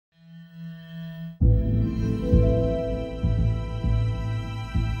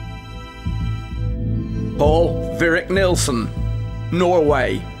Virik Nilsen,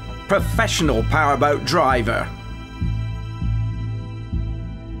 Norway, professional powerboat driver.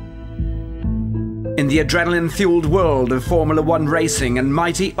 In the adrenaline-fueled world of Formula One racing and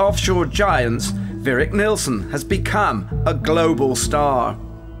mighty offshore giants, Virik Nilsen has become a global star.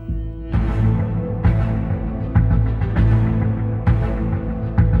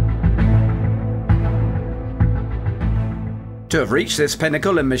 To have reached this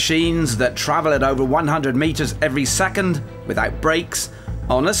pinnacle in machines that travel at over 100 meters every second, without brakes,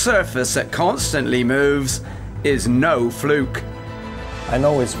 on a surface that constantly moves, is no fluke. I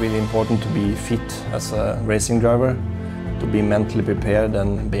know it's really important to be fit as a racing driver, to be mentally prepared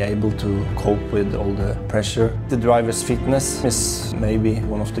and be able to cope with all the pressure. The driver's fitness is maybe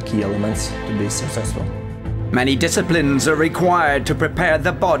one of the key elements to be successful. Many disciplines are required to prepare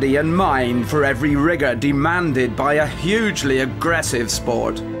the body and mind for every rigor demanded by a hugely aggressive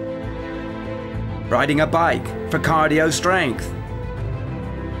sport. Riding a bike for cardio strength.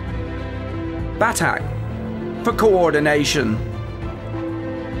 Batak for coordination.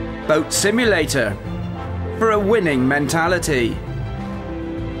 Boat simulator for a winning mentality.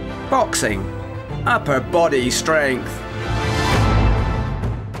 Boxing, upper body strength.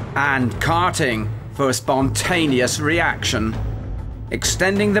 And karting for spontaneous reaction,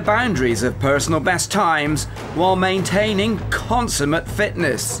 extending the boundaries of personal best times while maintaining consummate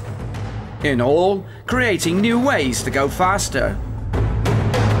fitness. In all, creating new ways to go faster.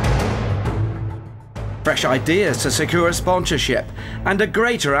 Fresh ideas to secure sponsorship and a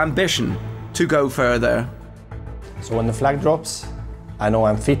greater ambition to go further. So when the flag drops, I know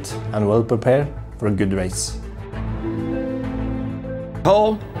I'm fit and well prepared for a good race.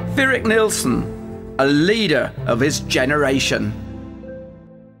 Pål Virik Nilsen, a leader of his generation.